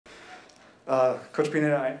Coach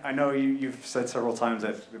Pineda, I know you've said several times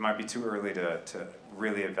that it might be too early to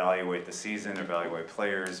really evaluate the season, evaluate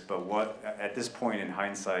players, but what, at this point in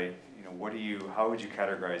hindsight, how would you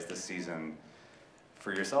categorize this season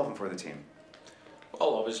for yourself and for the team?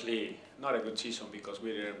 Well, obviously not a good season because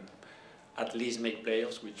we didn't at least make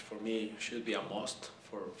playoffs, which for me should be a must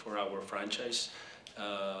for our franchise,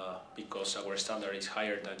 because our standard is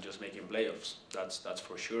higher than just making playoffs. That's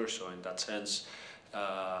for sure. So in that sense,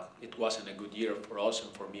 it wasn't a good year for us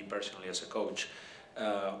and for me personally as a coach.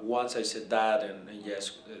 Once I said that, and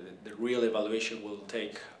yes, the real evaluation will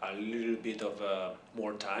take a little bit of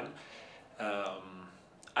more time.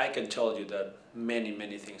 I can tell you that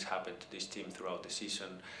many things happened to this team throughout the season.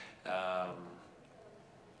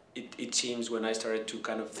 It seems when I started to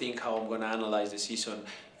kind of think how I'm going to analyze the season,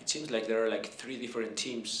 it seems like there are like 3 different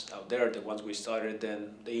teams out there. The ones we started, then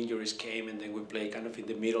the injuries came, and then we played kind of in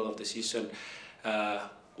the middle of the season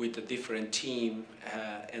with a different team,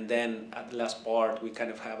 and then at the last part we kind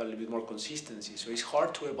of have a little bit more consistency. So it's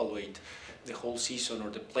hard to evaluate the whole season or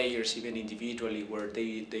the players even individually where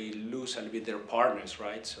they lose a little bit their partners,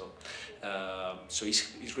 right? So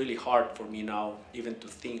it's really hard for me now even to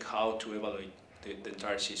think how to evaluate the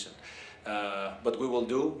entire season. But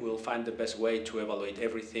we'll find the best way to evaluate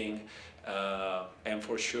everything, and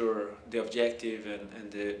for sure the objective and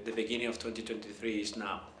the beginning of 2023 is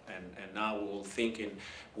now. And now we will think in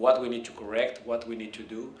what we need to correct, what we need to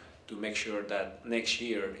do to make sure that next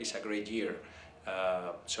year is a great year.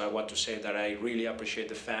 So I want to say that I really appreciate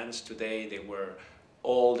the fans today. They were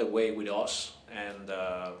all the way with us, and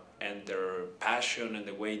their passion and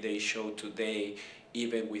the way they showed today,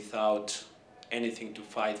 even without anything to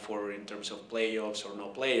fight for in terms of playoffs or no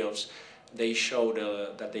playoffs, they showed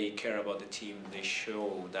that they care about the team. They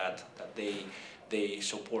show that they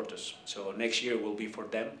support us. So next year will be for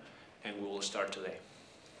them, and we will start today.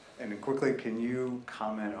 And quickly, can you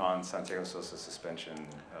comment on Santiago Sosa's suspension?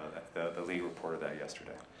 The league reported that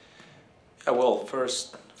yesterday. Well,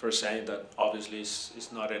 first saying that obviously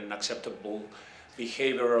it's not an acceptable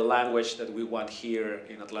behavior or language that we want here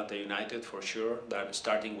in Atlanta United, for sure. That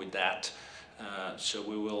starting with that. So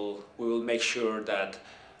we will make sure that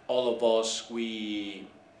all of us we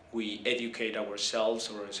educate ourselves,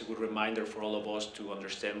 or it's a good reminder for all of us to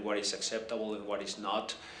understand what is acceptable and what is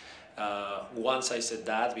not. Once I said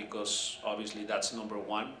that, because obviously that's number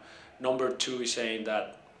one. Number two is saying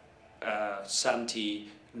that Santi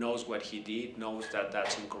knows what he did, knows that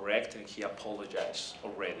that's incorrect, and he apologized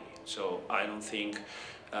already. So I don't think,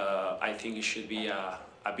 I think it should be a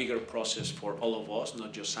bigger process for all of us,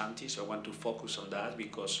 not just Santi. So I want to focus on that,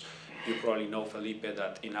 because you probably know, Felipe,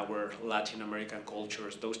 that in our Latin American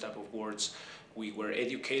cultures, those type of words, we were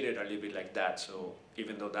educated a little bit like that. So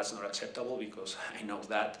even though that's not acceptable, because I know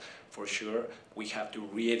that for sure, we have to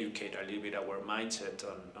re-educate a little bit our mindset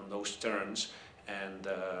on those terms, and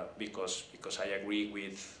because I agree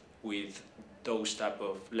with those type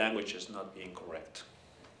of languages not being correct.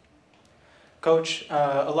 Coach,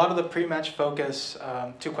 a lot of the pre-match focus,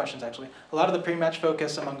 2 questions actually. A lot of the pre-match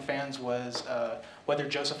focus among fans was whether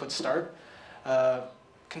Joseph would start,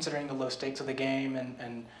 considering the low stakes of the game,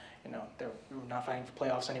 and they're not fighting for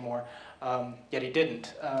playoffs anymore. Yet he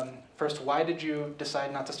didn't. First, why did you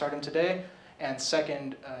decide not to start him today? And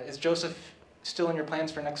second, is Joseph still in your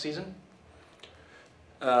plans for next season?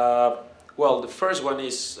 Well, the first one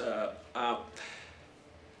is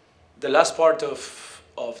the last part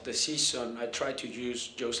of the season. I try to use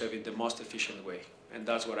Joseph in the most efficient way, and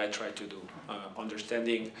that's what I try to do.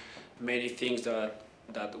 Understanding many things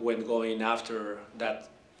that went going after that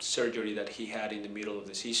surgery that he had in the middle of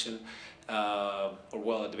the season, or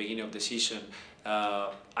well, at the beginning of the season.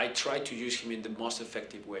 I try to use him in the most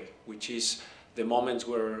effective way, which is the moments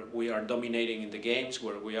where we are dominating in the games,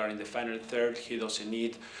 where we are in the final third. He doesn't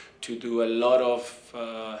need to do a lot of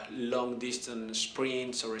long distance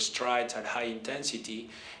sprints or strides at high intensity,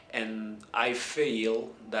 and I feel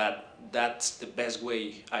that that's the best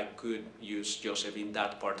way I could use Joseph in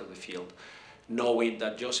that part of the field, knowing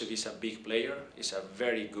that Joseph is a big player, is a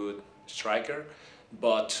very good striker,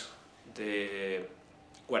 but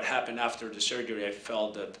what happened after the surgery, I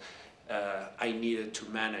felt that I needed to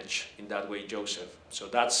manage in that way Joseph. So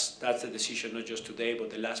that's the decision, not just today,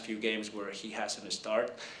 but the last few games where he hasn't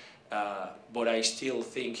started. But I still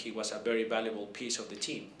think he was a very valuable piece of the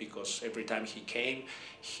team, because every time he came,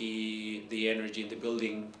 the energy in the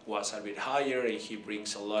building was a bit higher, and he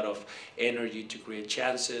brings a lot of energy to create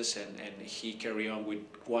chances, and he carry on with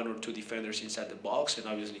 1 or 2 defenders inside the box, and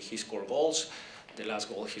obviously he scored goals. The last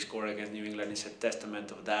goal he scored against New England is a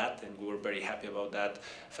testament of that, and we were very happy about that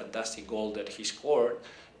fantastic goal that he scored.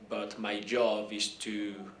 But my job is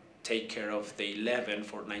to take care of the 11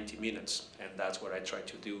 for 90 minutes. And that's what I try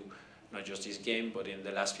to do, not just this game, but in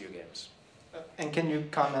the last few games. And can you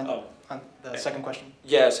comment on the second question?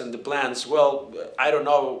 Yes, and the plans. Well, I don't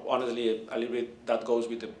know, honestly, a little bit that goes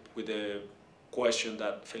with the question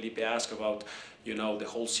that Felipe asked about, you know, the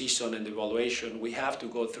whole season and the evaluation. We have to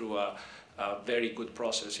go through a very good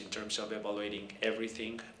process in terms of evaluating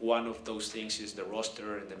everything. One of those things is the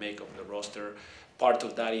roster and the makeup of the roster. Part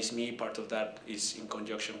of that is me, part of that is in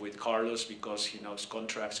conjunction with Carlos because he knows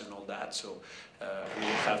contracts and all that. So we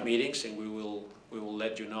will have meetings and we will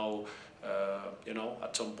let you know,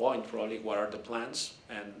 at some point probably what are the plans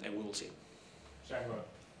and we will see.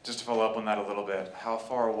 Just to follow up on that a little bit, how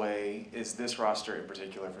far away is this roster in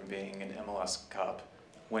particular from being an MLS Cup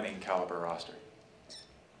winning caliber roster?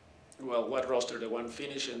 Well, what roster? The one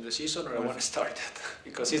finished in the season or the one started?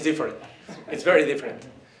 Because it's different. It's very different.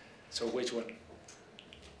 So which one?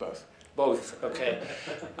 Both. Both, okay.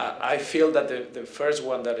 I feel that the first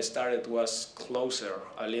one that started was closer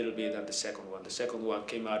a little bit than the second one. The second one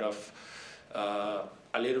came out of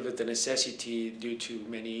a little bit the necessity due to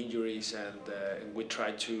many injuries, and we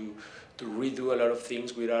tried to redo a lot of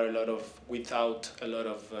things without a lot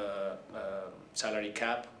of salary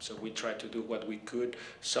cap. So we tried to do what we could.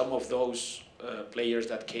 Some of those players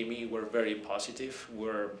that came in were very positive,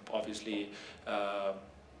 were obviously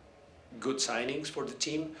good signings for the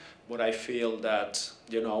team, but I feel that,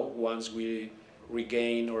 once we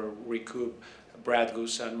regain or recoup Brad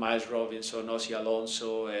Goose and Miles Robinson, Ossie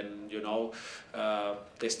Alonso, and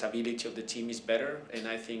the stability of the team is better, and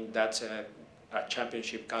I think that's a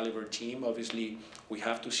championship caliber team. Obviously, we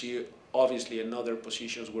have to see in other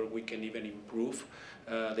positions where we can even improve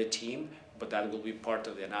the team, but that will be part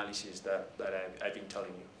of the analysis that I've been telling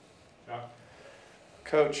you. Yeah.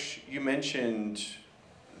 Coach, you mentioned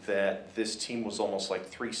that this team was almost like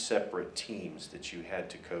three separate teams that you had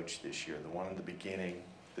to coach this year. The one in the beginning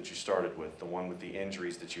that you started with, the one with the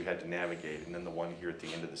injuries that you had to navigate, and then the one here at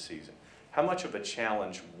the end of the season. How much of a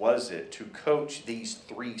challenge was it to coach these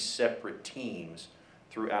three separate teams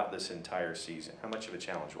throughout this entire season? How much of a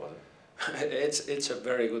challenge was it? It's a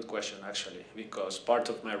very good question, actually, because part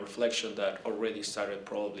of my reflection that already started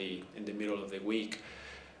probably in the middle of the week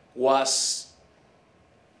was,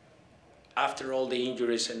 after all the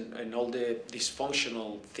injuries and all the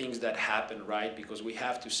dysfunctional things that happen, right? Because we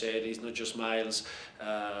have to say it's not just Miles,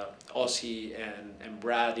 Ossie, and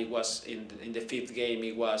Brad. It was in the fifth game,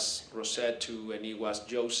 it was Rossetto and it was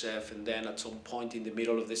Joseph, and then at some point in the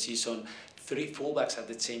middle of the season, three fullbacks at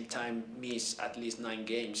the same time missed at least 9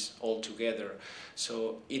 games altogether.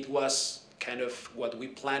 So it was kind of what we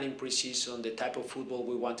planned in preseason, the type of football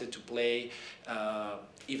we wanted to play.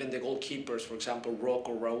 Even the goalkeepers, for example, Rock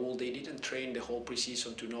or Raul, they didn't train the whole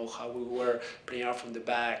preseason to know how we were playing out from the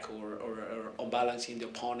back or unbalancing the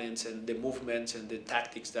opponents and the movements and the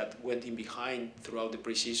tactics that went in behind throughout the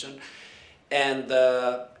preseason. And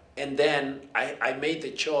then I made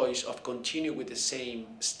the choice of continue with the same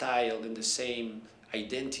style and the same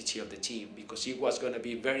identity of the team, because it was going to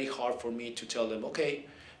be very hard for me to tell them, okay,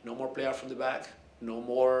 no more player from the back, no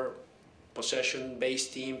more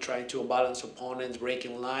possession-based team trying to unbalance opponents,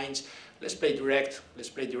 breaking lines. Let's play direct.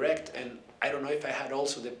 And I don't know if I had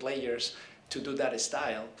also the players to do that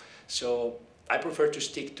style. So I prefer to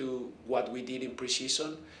stick to what we did in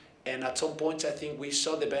preseason. And at some points, I think we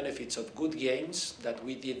saw the benefits of good games, that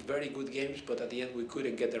we did very good games, but at the end we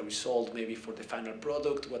couldn't get the result maybe for the final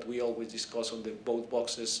product, what we always discuss on the both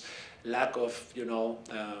boxes, lack of,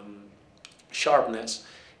 sharpness.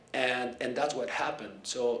 And that's what happened.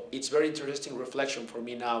 So it's very interesting reflection for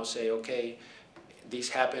me now, say, okay, this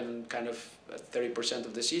happened kind of 30%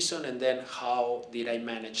 of the season, and then how did I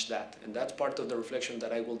manage that? And that's part of the reflection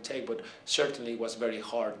that I will take, but certainly it was very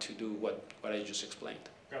hard to do what I just explained.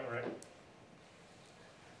 Got it right.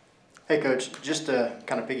 Hey, Coach, just to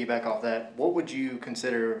kind of piggyback off that, what would you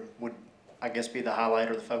consider would, I guess, be the highlight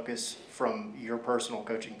or the focus from your personal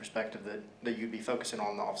coaching perspective that you'd be focusing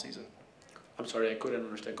on in the offseason? I'm sorry, I couldn't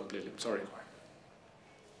understand completely. I'm sorry.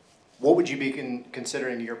 What would you be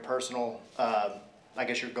considering your personal, I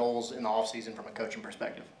guess, your goals in the offseason from a coaching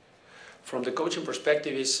perspective? From the coaching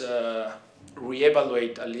perspective is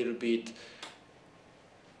reevaluate a little bit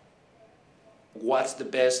what's the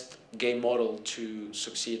best game model to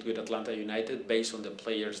succeed with Atlanta United based on the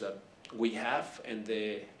players that we have and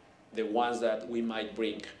the ones that we might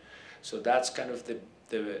bring. So that's kind of the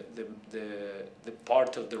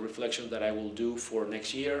part of the reflection that I will do for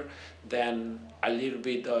next year. Then a little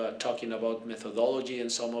bit talking about methodology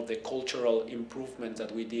and some of the cultural improvements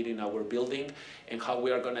that we did in our building and how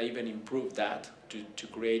we are going to even improve that to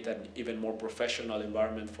create an even more professional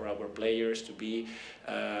environment for our players, to be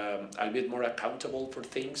a bit more accountable for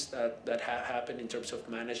things that have happened in terms of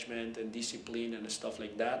management and discipline and stuff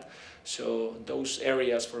like that. So those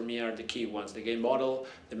areas for me are the key ones: the game model,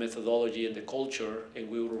 the methodology, and the culture. And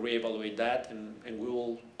we will reevaluate that, and we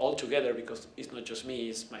will all together, because it's not just me,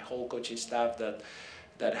 it's my whole coaching staff that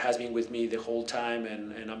has been with me the whole time,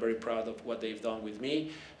 and I'm very proud of what they've done with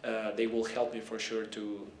me. They will help me for sure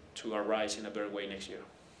to arise in a better way next year.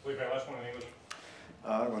 Felipe, last one in English.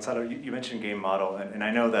 Gonzalo, you mentioned game model, and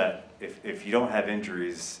I know that if you don't have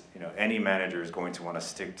injuries, any manager is going to want to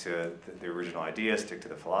stick to the original idea, stick to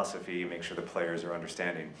the philosophy, make sure the players are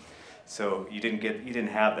understanding. So you didn't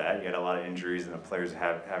have that. You had a lot of injuries, and the players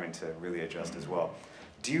having to really adjust as well.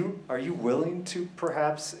 Are you willing to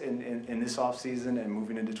perhaps in this off season and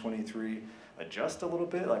moving into 23 adjust a little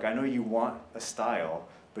bit? Like, I know you want a style,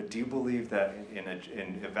 but do you believe that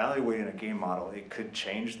in evaluating a game model, it could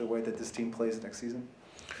change the way that this team plays next season?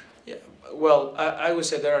 Yeah, well, I would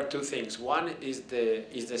say there are two things. One is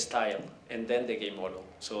the style, and then the game model.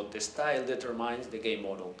 So the style determines the game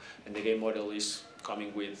model, and the game model is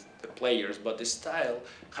coming with the players, but the style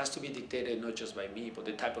has to be dictated not just by me, but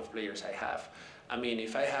the type of players I have. I mean,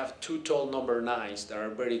 if I have two tall number 9s that are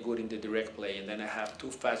very good in the direct play, and then I have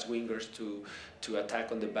two fast wingers to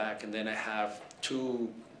attack on the back, and then I have two,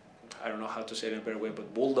 I don't know how to say it in a better way,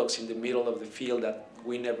 but bulldogs in the middle of the field that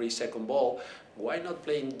win every second ball, why not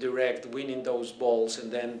playing direct, winning those balls,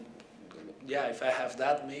 and then, yeah, if I have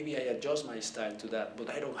that, maybe I adjust my style to that, but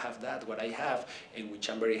I don't have that. What I have, and which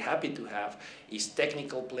I'm very happy to have, is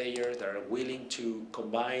technical players that are willing to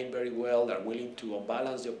combine very well, that are willing to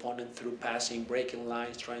unbalance the opponent through passing, breaking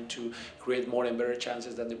lines, trying to create more and better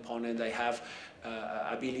chances than the opponent. I have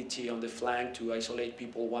ability on the flank to isolate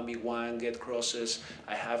people 1v1, get crosses.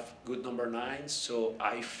 I have good number 9s, so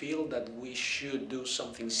I feel that we should do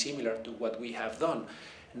something similar to what we have done.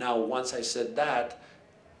 Now, once I said that,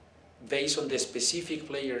 based on the specific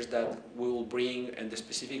players that we will bring and the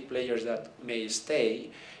specific players that may stay,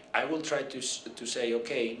 I will try to say,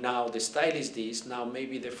 okay, now the style is this, now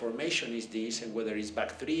maybe the formation is this, and whether it's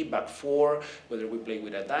back 3, back 4, whether we play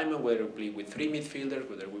with a diamond, whether we play with 3 midfielders,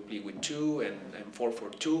 whether we play with 2 and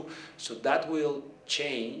 4-4-2, so that will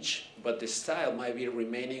change, but the style might be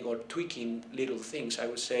remaining or tweaking little things. I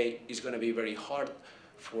would say it's going to be very hard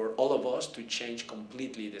for all of us to change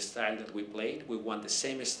completely the style that we played. We want the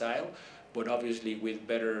same style, but obviously with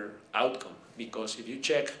better outcome, because if you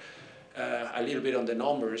check a little bit on the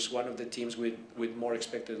numbers, one of the teams with more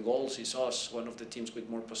expected goals is us, one of the teams with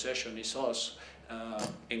more possession is us,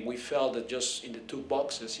 and we felt that just in the 2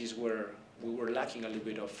 boxes is where we were lacking a little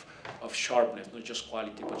bit of sharpness, not just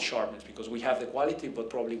quality, but sharpness, because we have the quality, but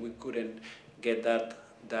probably we couldn't get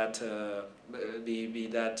be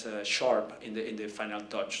that sharp in the final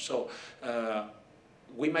touch. So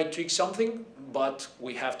we might tweak something, but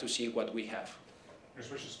we have to see what we have. We're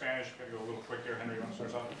going to switch to Spanish. Got to go a little quick here. Henry, you want to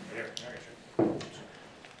start off? There,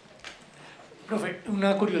 Profe,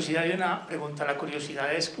 una curiosidad y una pregunta. La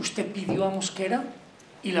curiosidad es, usted pidió a Mosquera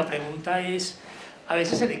y la pregunta es, a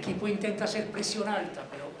veces el equipo intenta hacer presión alta,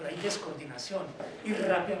 pero hay descoordinación y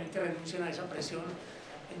rápidamente renuncian a esa presión.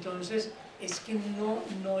 Entonces, ¿es que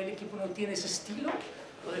el equipo no tiene ese estilo?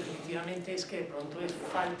 ¿O definitivamente es que de pronto es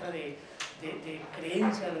falta de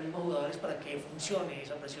creencia de los mismos jugadores para que funcione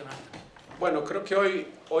esa presión alta? Bueno, creo que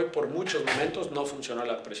hoy por muchos momentos no funcionó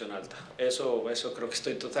la presión alta. Eso creo que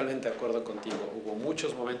estoy totalmente de acuerdo contigo. Hubo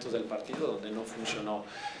muchos momentos del partido donde no funcionó.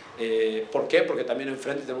 ¿Por qué? Porque también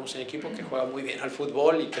enfrente tenemos un equipo que juega muy bien al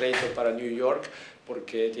fútbol, y crédito para New York,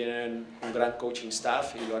 porque tienen un gran coaching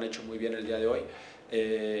staff y lo han hecho muy bien el día de hoy.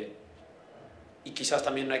 Y quizás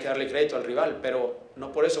también no hay que darle crédito al rival, pero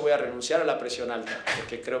no por eso voy a renunciar a la presión alta,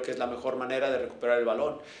 porque creo que es la mejor manera de recuperar el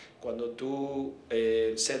balón. Cuando tú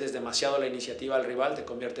cedes demasiado la iniciativa al rival, te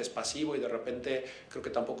conviertes pasivo, y de repente creo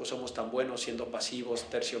que tampoco somos tan buenos siendo pasivos,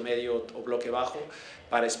 tercio medio o bloque bajo,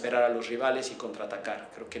 para esperar a los rivales y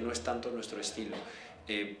contraatacar. Creo que no es tanto nuestro estilo.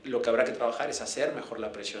 Lo que habrá que trabajar es hacer mejor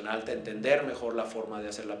la presión alta, entender mejor la forma de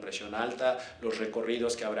hacer la presión alta, los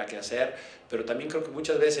recorridos que habrá que hacer, pero también creo que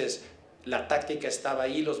muchas veces la táctica estaba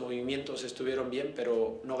ahí, los movimientos estuvieron bien,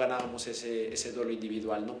 pero no ganábamos ese duelo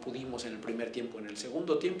individual, no pudimos en el primer tiempo. En el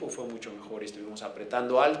segundo tiempo fue mucho mejor, estuvimos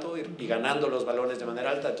apretando alto y ganando los balones de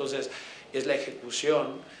manera alta. Entonces es la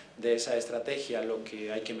ejecución de esa estrategia lo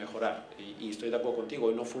que hay que mejorar, y estoy de acuerdo contigo,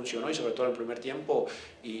 hoy no funcionó, y sobre todo en el primer tiempo,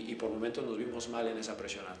 y por momentos nos vimos mal en esa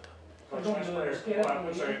presión alta. Coach, last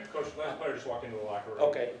player just walked into the locker room.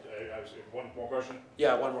 Okay. One more question?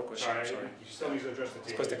 Yeah, one more question. Sorry. You still need to address the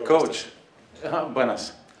team. Coach, buenas. Después te contesto.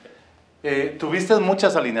 Buenas. Gonzalo, you mentioned game model, and I know that if you don't have injuries, Tuviste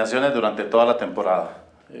muchas alineaciones durante toda la temporada.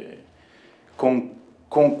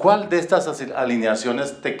 ¿Con cuál de estas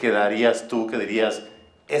alineaciones te quedarías tú que dirías,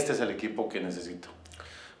 este es el equipo que necesito?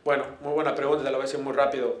 Bueno, muy buena pregunta, te la voy a decir muy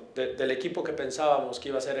rápido. Del equipo que pensábamos que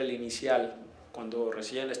iba a ser el inicial, cuando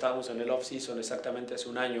recién estábamos en el off-season, exactamente hace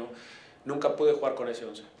un año, nunca pude jugar con ese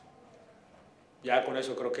 11. Ya con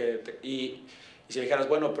eso creo que... Y si dijeras,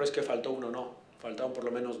 bueno, pero es que faltó uno, no. Faltaron por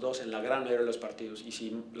lo menos 2 en la gran mayoría de los partidos. Y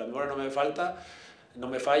si la memoria no me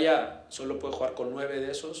falla, solo pude jugar con 9 de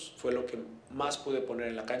esos. Fue lo que más pude poner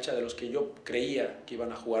en la cancha de los que yo creía que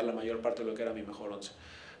iban a jugar la mayor parte de lo que era mi mejor 11.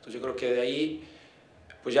 Entonces yo creo que de ahí,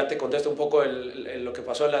 pues ya te contesto un poco lo que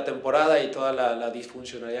pasó en la temporada y toda la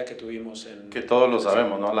disfuncionalidad que tuvimos. Que todos lo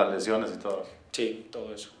sabemos, ¿no? Las lesiones y todo. Sí,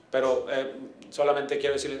 todo eso. Pero solamente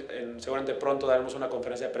quiero decir, seguramente pronto daremos una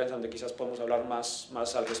conferencia de prensa donde quizás podamos hablar más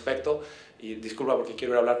al respecto. Y disculpa porque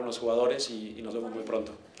quiero ir a hablar con los jugadores y nos vemos muy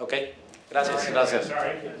pronto. ¿Ok? Gracias. Gracias.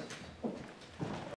 Sorry.